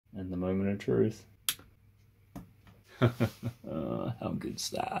And the moment of truth. How good's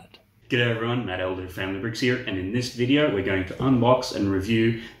that? G'day everyone, Matt Elder of Family Bricks here, and in this video we're going to unbox and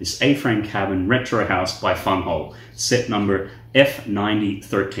review this A-frame cabin retro house by FunWhole, set number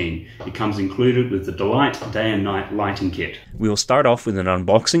F9013. It comes included with the Delight Day and Night lighting kit. We will start off with an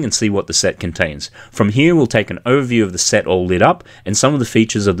unboxing and see what the set contains. From here we'll take an overview of the set all lit up and some of the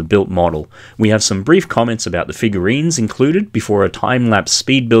features of the built model. We have some brief comments about the figurines included before a time-lapse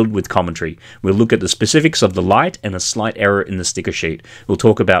speed build with commentary. We'll look at the specifics of the light and a slight error in the sticker sheet. We'll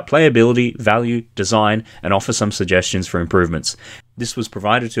talk about playability, value, design, and offer some suggestions for improvements. This was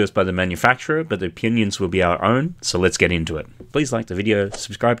provided to us by the manufacturer, but the opinions will be our own, so let's get into it. Please like the video,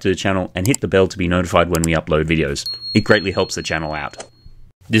 subscribe to the channel, and hit the bell to be notified when we upload videos. It greatly helps the channel out.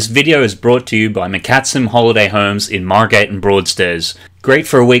 This video is brought to you by McCatsim Holiday Homes in Margate and Broadstairs. Great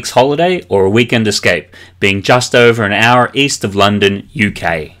for a week's holiday or a weekend escape, being just over an hour east of London,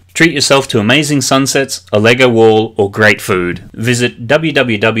 UK. Treat yourself to amazing sunsets, a Lego wall, or great food. Visit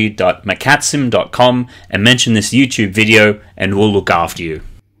www.macatsim.com and mention this YouTube video and we'll look after you.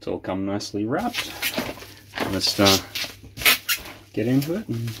 It's all come nicely wrapped. Let's get into it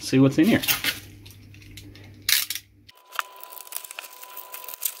and see what's in here.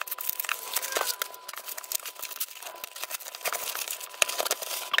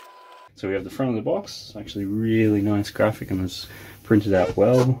 So we have the front of the box. It's actually really nice graphic and it's printed out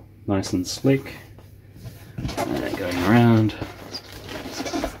well, nice and slick. And going around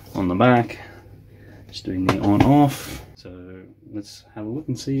on the back, just doing the on-off. So let's have a look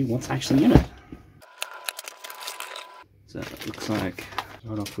and see what's actually in it. So it looks like,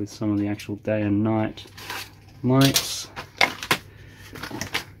 start off with some of the actual day and night lights.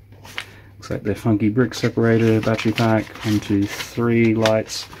 Looks like they're funky brick separator, battery pack, 1, 2, 3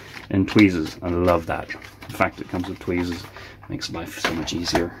 lights, and tweezers. I love that. The fact it comes with tweezers makes life so much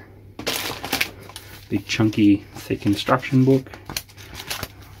easier. Big chunky thick instruction book.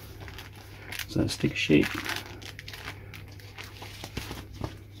 So sticker sheet.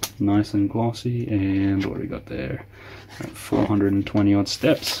 Nice and glossy, and what do we got there? 420 odd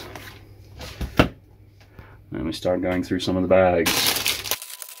steps. And we start going through some of the bags.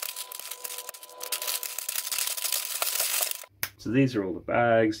 So these are all the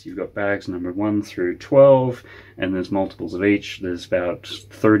bags. You've got bags numbered 1 through 12, and there's multiples of each. There's about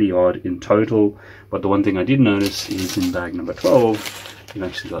 30 odd in total. But the one thing I did notice is in bag number 12, you've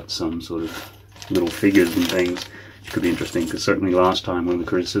actually got some sort of little figures and things. Which could be interesting, because certainly last time one of the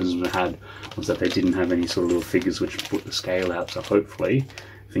criticisms I had was that they didn't have any sort of little figures which put the scale out. So hopefully,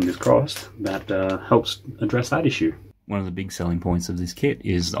 fingers crossed, that helps address that issue. One of the big selling points of this kit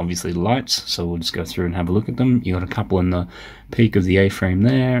is obviously the lights, so we'll just go through and have a look at them. You got a couple in the peak of the A-frame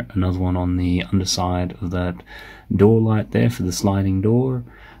there, another one on the underside of that door light there for the sliding door,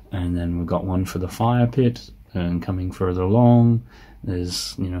 and then we've got one for the fire pit, and coming further along,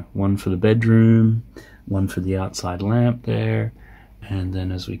 there's, you know, one for the bedroom, one for the outside lamp there, and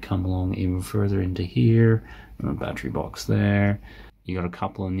then as we come along even further into here, a battery box there. You got a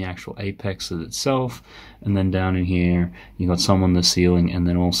couple in the actual apex of itself, and then down in here you got some on the ceiling, and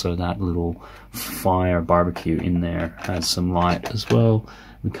then also that little fire barbecue in there has some light as well.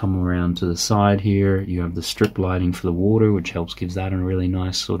 We come around to the side here, you have the strip lighting for the water, which helps gives that a really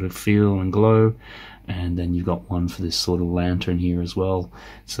nice sort of feel and glow, and then you've got one for this sort of lantern here as well.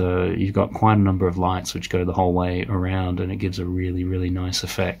 So you've got quite a number of lights which go the whole way around, and it gives a really nice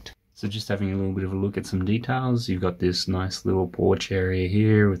effect. So just having a little bit of a look at some details, you've got this nice little porch area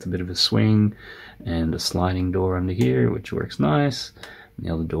here with a bit of a swing and a sliding door under here, which works nice. And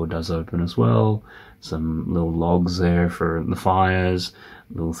the other door does open as well. Some little logs there for the fires,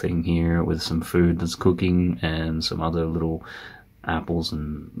 little thing here with some food that's cooking and some other little apples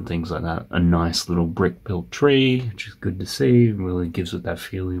and things like that. A nice little brick built tree, which is good to see. It really gives it that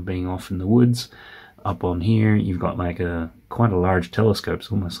feeling of being off in the woods. Up on here you've got like quite a large telescope,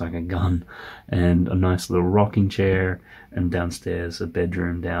 it's almost like a gun, and a nice little rocking chair, and downstairs a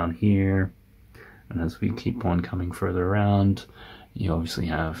bedroom down here. And as we keep on coming further around, you obviously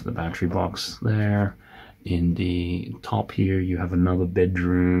have the battery box there. In the top here you have another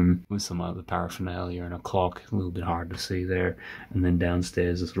bedroom with some other paraphernalia and a clock, a little bit hard to see there. And then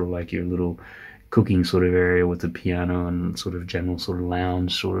downstairs is sort of like your little cooking sort of area with the piano and sort of general sort of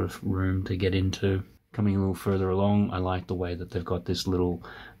lounge sort of room to get into. Coming a little further along, I like the way that they've got this little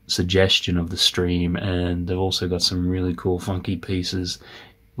suggestion of the stream, and they've also got some really cool funky pieces,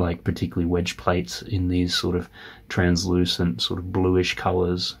 like particularly wedge plates in these sort of translucent sort of bluish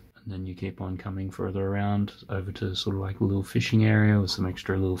colors. And then you keep on coming further around over to sort of like a little fishing area with some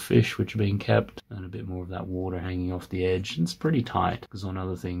extra little fish which are being kept, and a bit more of that water hanging off the edge. And it's pretty tight, because on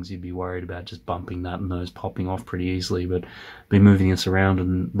other things you'd be worried about just bumping that and those popping off pretty easily, but been moving this around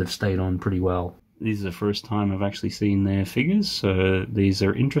and they've stayed on pretty well. This is the first time I've actually seen their figures, so these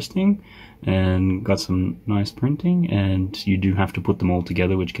are interesting and got some nice printing, and you do have to put them all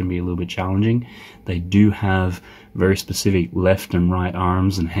together, which can be a little bit challenging. They do have very specific left and right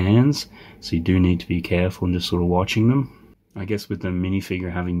arms and hands, so you do need to be careful and just sort of watching them. I guess with the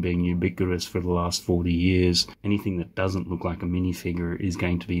minifigure having been ubiquitous for the last 40 years, anything that doesn't look like a minifigure is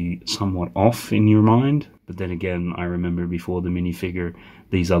going to be somewhat off in your mind. But then again, I remember before the minifigure,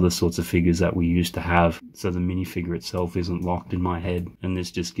 these other sorts of figures that we used to have. So the minifigure itself isn't locked in my head, and this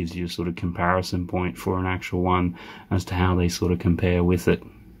just gives you a sort of comparison point for an actual one as to how they sort of compare with it.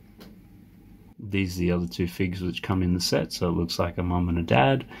 These are the other two figures which come in the set, so it looks like a mum and a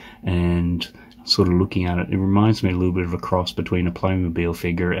dad, and sort of looking at it, it reminds me a little bit of a cross between a Playmobil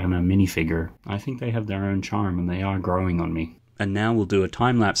figure and a minifigure. I think they have their own charm, and they are growing on me. And now we'll do a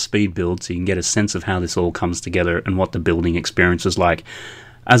time-lapse speed build so you can get a sense of how this all comes together and what the building experience is like.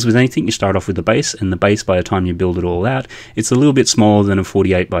 As with anything, you start off with the base, and the base, by the time you build it all out, it's a little bit smaller than a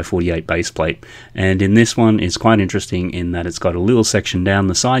 48 by 48 base plate. And in this one, it's quite interesting in that it's got a little section down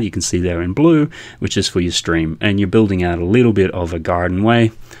the side, you can see there in blue, which is for your stream. And you're building out a little bit of a garden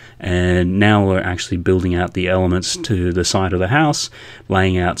way. And now we're actually building out the elements to the side of the house,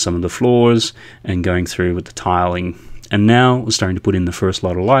 laying out some of the floors, and going through with the tiling. And now we're starting to put in the first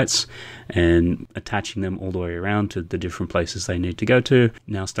lot of lights and attaching them all the way around to the different places they need to go to.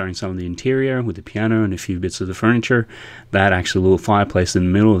 Now starting some of the interior with the piano and a few bits of the furniture. That actual little fireplace in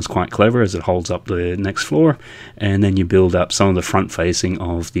the middle is quite clever as it holds up the next floor. And then you build up some of the front facing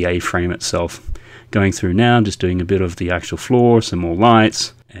of the A-frame itself. Going through now, just doing a bit of the actual floor, some more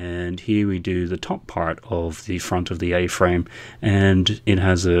lights. And here we do the top part of the front of the A-frame, and it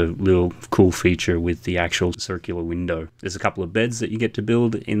has a little cool feature with the actual circular window. There's a couple of beds that you get to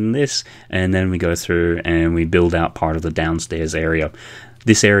build in this, and then we go through and we build out part of the downstairs area.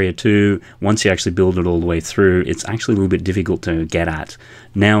 This area too, once you actually build it all the way through, it's actually a little bit difficult to get at.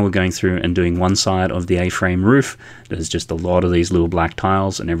 Now we're going through and doing one side of the A-frame roof. There's just a lot of these little black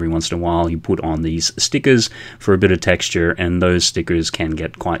tiles, and every once in a while you put on these stickers for a bit of texture, and those stickers can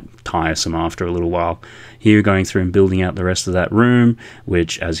get quite tiresome after a little while. Here going through and building out the rest of that room,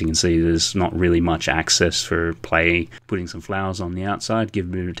 which as you can see there's not really much access for play. Putting some flowers on the outside, give a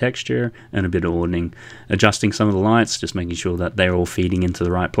bit of texture and a bit of ordering. Adjusting some of the lights, just making sure that they're all feeding into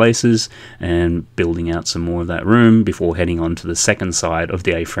the right places, and building out some more of that room before heading on to the second side of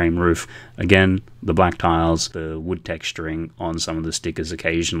the A-frame roof. Again, the black tiles, the wood texturing on some of the stickers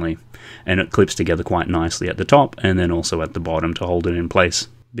occasionally, and it clips together quite nicely at the top and then also at the bottom to hold it in place.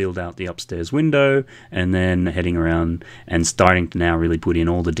 Build out the upstairs window, and then heading around and starting to now really put in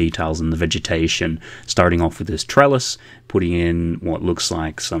all the details in the vegetation, starting off with this trellis, putting in what looks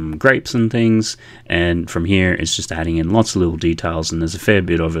like some grapes and things, and from here it's just adding in lots of little details, and there's a fair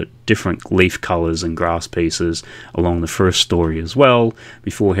bit of it, different leaf colors and grass pieces along the first story as well,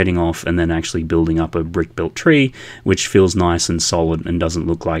 before heading off and then actually building up a brick built tree, which feels nice and solid and doesn't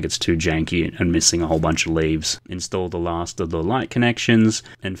look like it's too janky and missing a whole bunch of leaves. Install the last of the light connections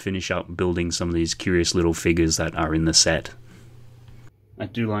and finish up building some of these curious little figures that are in the set. I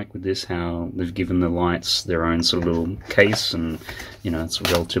do like with this how they've given the lights their own sort of little case, and you know, it's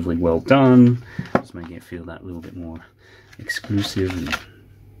relatively well done. Just making it feel that little bit more exclusive and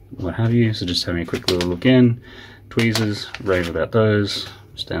what have you. So just having a quick little look in. Tweezers, rave about those.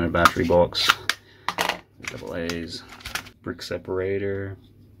 Standard battery box, double A's, brick separator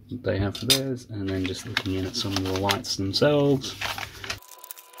that they have for theirs, and then just looking in at some of the lights themselves.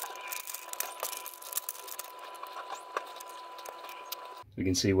 You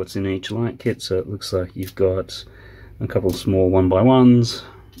can see what's in each light kit, so it looks like you've got a couple of small 1x1s,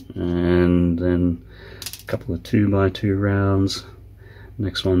 and then a couple of 2x2 rounds.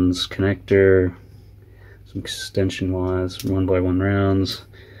 Next one's connector, some extension wires, 1x1 rounds.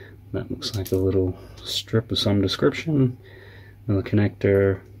 That looks like a little strip of some description. Another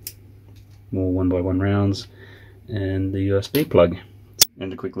connector, more 1x1 rounds, and the USB plug.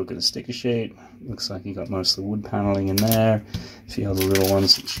 And a quick look at the sticker sheet. Looks like you got most of the wood paneling in there. A few other little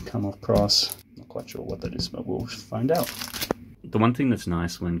ones that should come across. Not quite sure what that is, but we'll find out. The one thing that's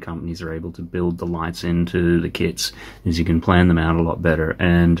nice when companies are able to build the lights into the kits is you can plan them out a lot better.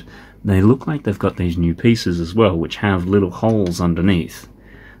 And they look like they've got these new pieces as well, which have little holes underneath.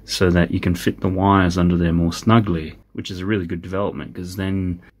 so that you can fit the wires under there more snugly, which is a really good development, because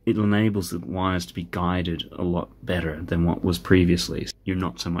then it enables the wires to be guided a lot better than what was previously. You're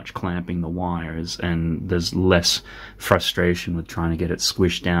not so much clamping the wires, and there's less frustration with trying to get it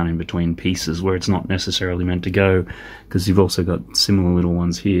squished down in between pieces where it's not necessarily meant to go, because you've also got similar little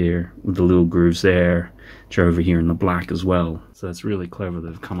ones here with the little grooves there, which are over here in the black as well. So it's really clever that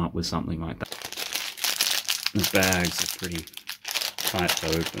they've come up with something like that. The bags are pretty tight to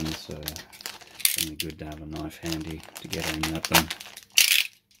open, so it's really good to have a knife handy to get aiming at them.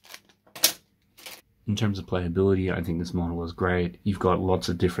 In terms of playability, I think this model is great. You've got lots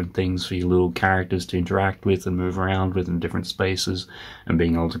of different things for your little characters to interact with and move around with in different spaces, and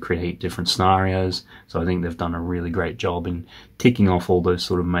being able to create different scenarios. So I think they've done a really great job in ticking off all those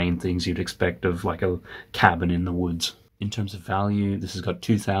sort of main things you'd expect of like a cabin in the woods. In terms of value, this has got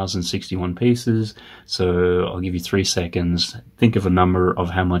 2,061 pieces, so I'll give you 3 seconds. Think of a number of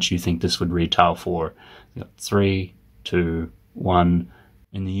how much you think this would retail for. You've got 3, 2, 1.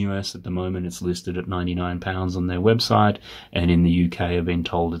 In the US at the moment it's listed at £99 on their website, and in the UK I've been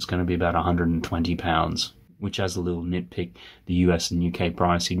told it's going to be about £120, which, as a little nitpick, the US and UK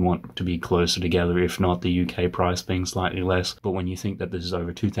price you'd want to be closer together, if not the UK price being slightly less. But when you think that there's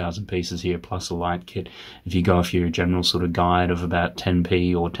over 2,000 pieces here plus a light kit, if you go off your general sort of guide of about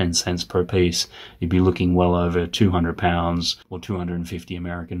 10p or 10 cents per piece, you'd be looking well over £200 or 250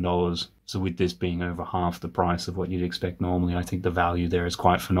 American dollars. So with this being over half the price of what you'd expect normally, I think the value there is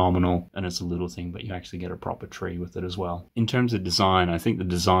quite phenomenal, and it's a little thing, but you actually get a proper tree with it as well. In terms of design, I think the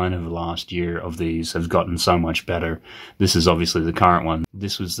design over the last year of these has gotten so much better. This is obviously the current one.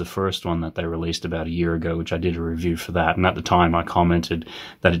 This was the first one that they released about a year ago, which I did a review for that, and at the time I commented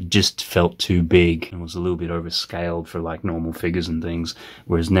that it just felt too big and was a little bit overscaled for like normal figures and things,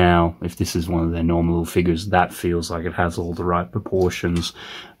 whereas now, if this is one of their normal figures, that feels like it has all the right proportions,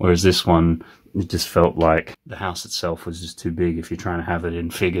 whereas this one, it just felt like the house itself was just too big if you're trying to have it in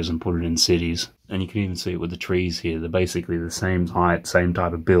figures and put it in cities. And you can even see it with the trees here. They're basically the same height, same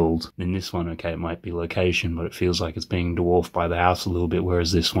type of build. In this one, okay, it might be location, but it feels like it's being dwarfed by the house a little bit,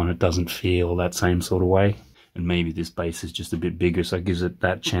 whereas this one, it doesn't feel that same sort of way. And maybe this base is just a bit bigger, so it gives it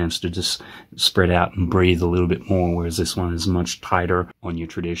that chance to just spread out and breathe a little bit more, whereas this one is much tighter on your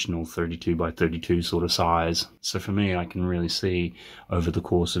traditional 32 by 32 sort of size. So for me, I can really see over the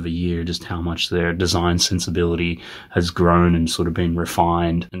course of a year just how much their design sensibility has grown and sort of been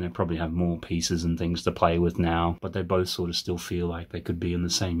refined, and they probably have more pieces and things to play with now, but they both sort of still feel like they could be in the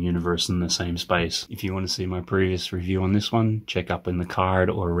same universe and the same space. If you want to see my previous review on this one, check up in the card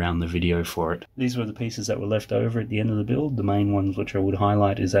or around the video for it. These were the pieces that were left over at the end of the build. The main ones which I would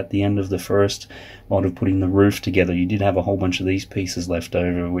highlight is at the end of the first lot of putting the roof together. You did have a whole bunch of these pieces left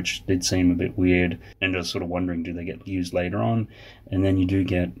over, which did seem a bit weird, and I was sort of wondering, do they get used later on? And then you do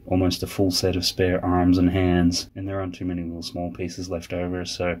get almost a full set of spare arms and hands, and there aren't too many little small pieces left over,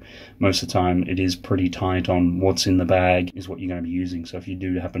 so most of the time it is pretty tight on what's in the bag is what you're going to be using. So if you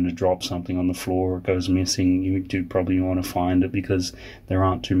do happen to drop something on the floor or it goes missing, you do probably want to find it, because there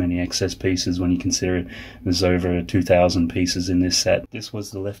aren't too many excess pieces when you consider it. There's over 2,000 pieces in this set. This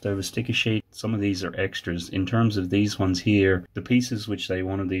was the leftover sticker sheet. Some of these are extras. In terms of these ones here, the pieces which they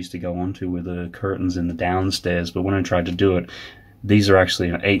wanted these to go onto were the curtains in the downstairs, but when I tried to do it, these are actually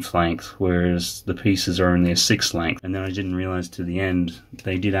an 1/8 length, whereas the pieces are only a 6 length. And then I didn't realize to the end,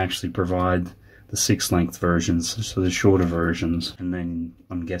 they did actually provide the 6 length versions, so the shorter versions, and then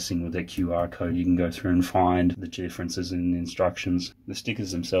I'm guessing with their QR code you can go through and find the differences in the instructions. The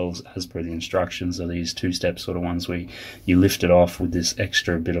stickers themselves, as per the instructions, are these 2-step sort of ones where you lift it off with this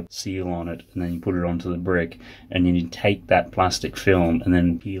extra bit of seal on it, and then you put it onto the brick, and then you take that plastic film and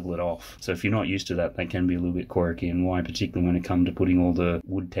then peel it off. So if you're not used to that, that can be a little bit quirky, and why particularly when it comes to putting all the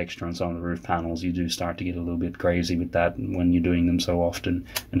wood texture on some of the roof panels, you do start to get a little bit crazy with that when you're doing them so often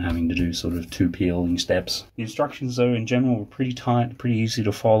and having to do sort of 2 peeling steps. The instructions though in general were pretty tight, pretty easy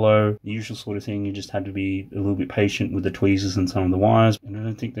to follow. The usual sort of thing, you just had to be a little bit patient with the tweezers and some of the wires, and I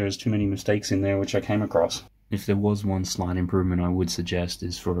don't think there's too many mistakes in there which I came across. If there was one slight improvement I would suggest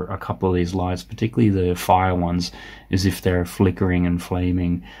is for a couple of these lights, particularly the fire ones, is if they're flickering and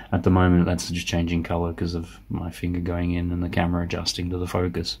flaming. At the moment that's just changing color because of my finger going in and the camera adjusting to the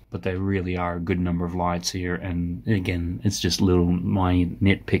focus. But there really are a good number of lights here, and again, it's just little minor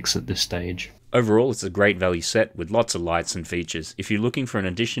nitpicks at this stage. Overall, it's a great value set with lots of lights and features. If you're looking for an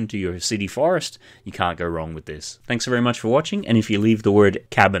addition to your city forest, you can't go wrong with this. Thanks very much for watching, and if you leave the word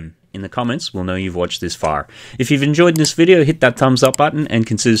cabin in the comments, we'll know you've watched this far. If you've enjoyed this video, hit that thumbs up button and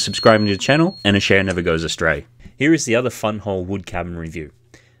consider subscribing to the channel, and a share never goes astray. Here is the other FunWhole wood cabin review.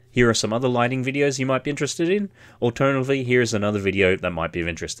 Here are some other lighting videos you might be interested in. Alternatively, here is another video that might be of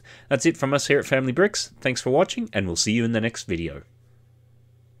interest. That's it from us here at Family Bricks. Thanks for watching, and we'll see you in the next video.